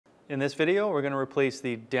In this video, we're going to replace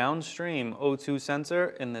the DownStream O2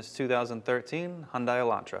 sensor in this 2013 Hyundai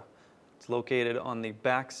Elantra. It's located on the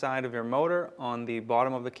back side of your motor on the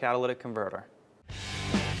bottom of the catalytic converter.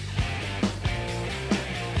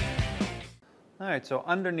 Alright, so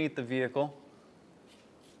underneath the vehicle,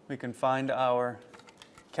 we can find our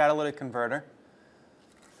catalytic converter.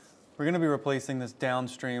 We're going to be replacing this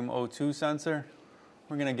DownStream O2 sensor.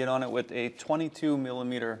 We're going to get on it with a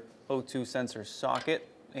 22mm O2 sensor socket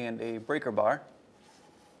and a breaker bar.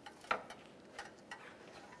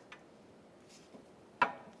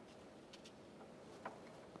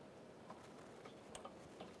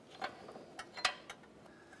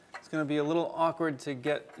 It's going to be a little awkward to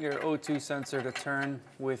get your O2 sensor to turn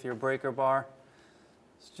with your breaker bar.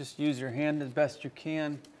 So just use your hand as best you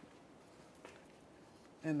can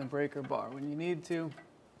in the breaker bar when you need to.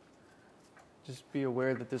 Just be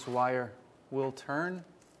aware that this wire will turn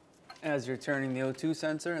as you're turning the O2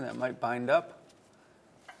 sensor, and that might bind up.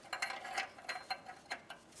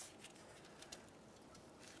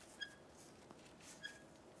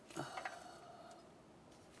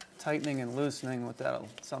 Tightening and loosening, what that'll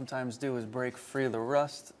sometimes do is break free the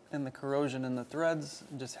rust and the corrosion in the threads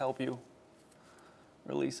and just help you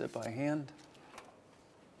release it by hand.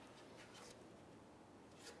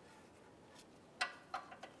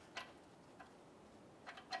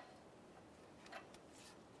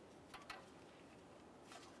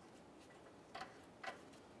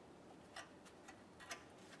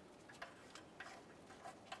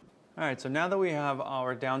 All right, so now that we have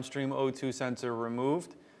our DownStream O2 sensor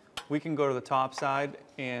removed, we can go to the top side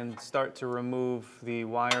and start to remove the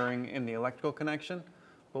wiring in the electrical connection.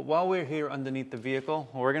 But while we're here underneath the vehicle,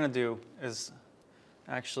 what we're going to do is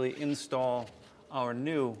actually install our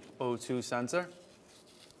new O2 sensor.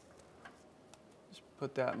 Just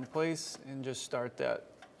put that in place and just start that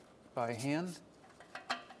by hand.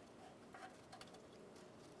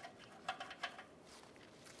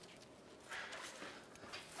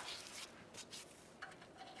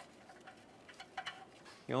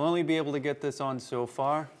 You'll only be able to get this on so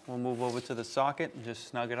far. We'll move over to the socket and just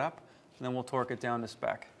snug it up, and then we'll torque it down to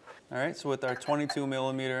spec. All right, so with our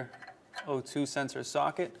 22mm O2 sensor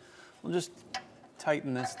socket, we'll just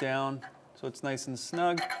tighten this down so it's nice and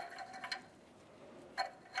snug,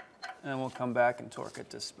 and we'll come back and torque it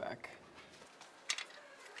to spec.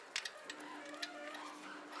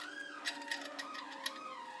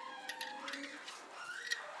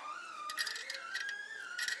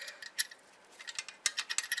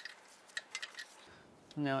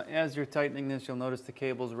 Now, as you're tightening this, you'll notice the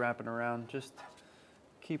cable's wrapping around. Just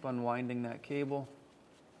keep unwinding that cable.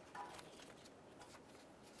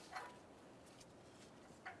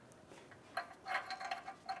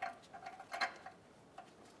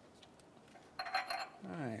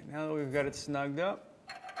 All right, now that we've got it snugged up,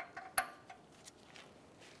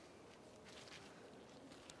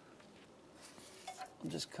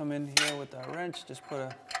 we'll just come in here with our wrench, just put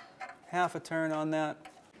a half a turn on that.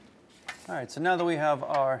 All right, so now that we have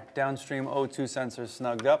our DownStream O2 sensor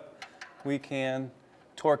snugged up, we can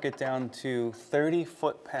torque it down to 30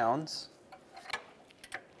 foot-pounds.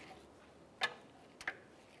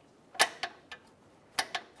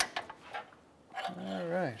 All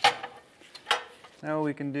right. Now what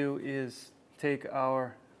we can do is take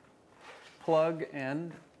our plug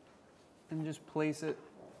end and just place it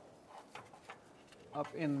up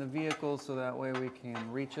in the vehicle so that way we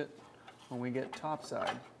can reach it when we get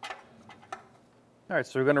topside. All right,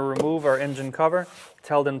 so we're going to remove our engine cover. It's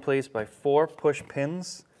held in place by 4 push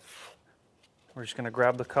pins. We're just going to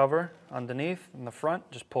grab the cover underneath in the front,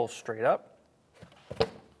 just pull straight up. We're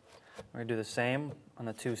going to do the same on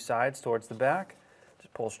the 2 sides towards the back.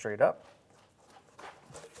 Just pull straight up.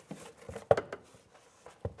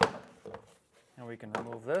 And we can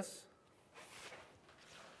remove this.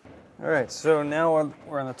 All right, so now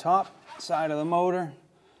we're on the top side of the motor.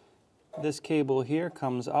 This cable here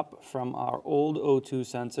comes up from our old O2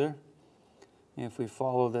 sensor. And if we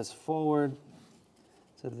follow this forward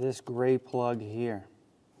to this gray plug here.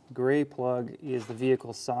 Gray plug is the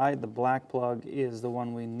vehicle side, the black plug is the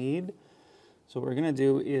one we need. So what we're going to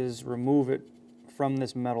do is remove it from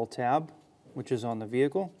this metal tab, which is on the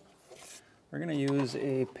vehicle. We're going to use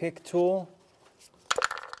a pick tool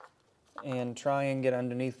and try and get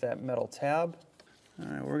underneath that metal tab. All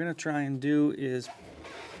right, what we're going to try and do is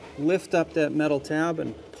lift up that metal tab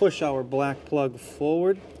and push our black plug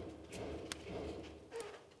forward.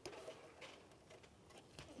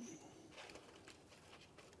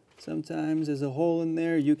 Sometimes there's a hole in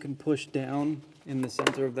there. You can push down in the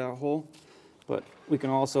center of that hole, but we can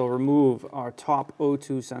also remove our top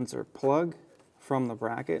O2 sensor plug from the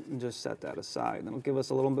bracket and just set that aside. That'll give us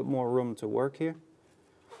a little bit more room to work here.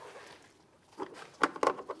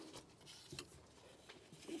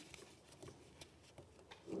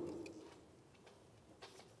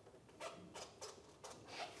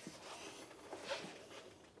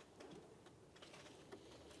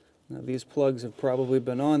 Now these plugs have probably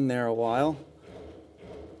been on there a while,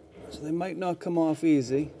 so they might not come off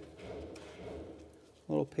easy.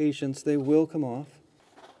 A little patience, they will come off.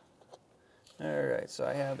 Alright, so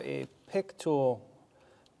I have a pick tool.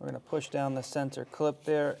 We're going to push down the center clip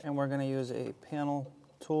there, and we're going to use a panel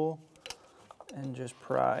tool and just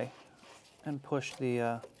pry and push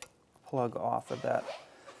the plug off of that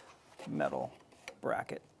metal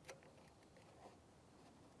bracket.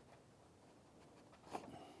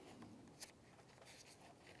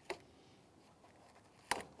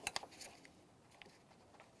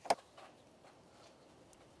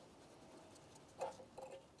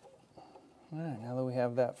 All right, now that we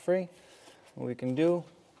have that free, what we can do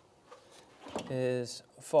is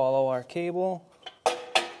follow our cable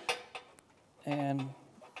and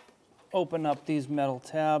open up these metal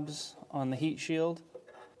tabs on the heat shield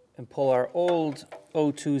and pull our old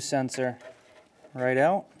O2 sensor right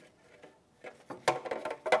out.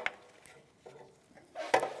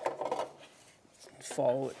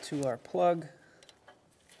 Follow it to our plug.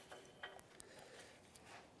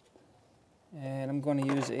 And I'm going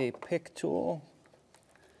to use a pick tool.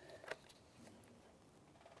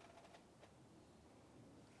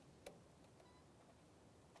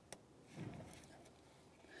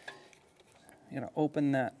 I'm going to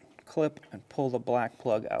open that clip and pull the black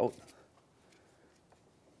plug out.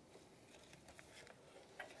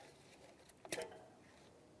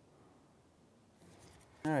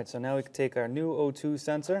 All right, so now we can take our new O2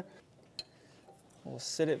 sensor. We'll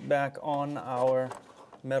sit it back on our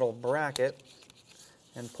metal bracket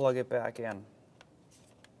and plug it back in.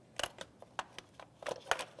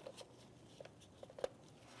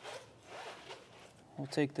 We'll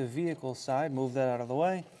take the vehicle side, move that out of the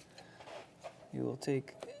way. You will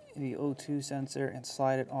take the O2 sensor and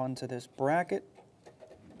slide it onto this bracket.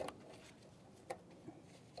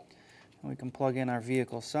 And we can plug in our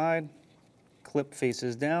vehicle side. Clip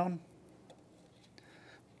faces down.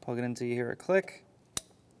 Plug it until you hear a click.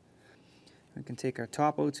 We can take our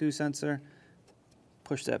top O2 sensor,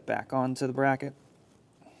 push that back onto the bracket,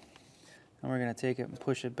 and we're going to take it and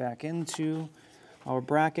push it back into our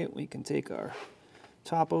bracket. We can take our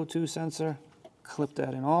top O2 sensor, clip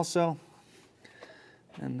that in also,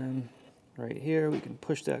 and then right here we can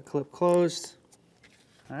push that clip closed.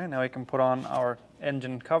 All right, now we can put on our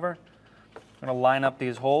engine cover. I'm going to line up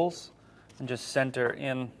these holes and just center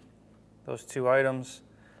in those two items.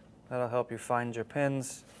 That'll help you find your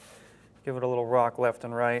pins. Give it a little rock left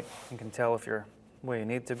and right. You can tell if you're where you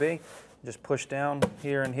need to be. Just push down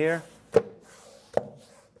here and here.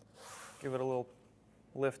 Give it a little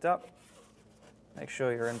lift up. Make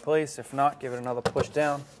sure you're in place. If not, give it another push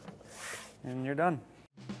down, and you're done.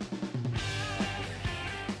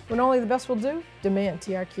 When only the best will do, demand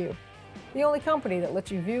TRQ. The only company that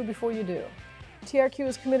lets you view before you do. TRQ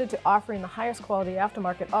is committed to offering the highest quality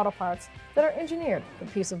aftermarket auto parts that are engineered for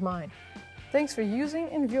peace of mind. Thanks for using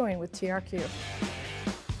and viewing with TRQ.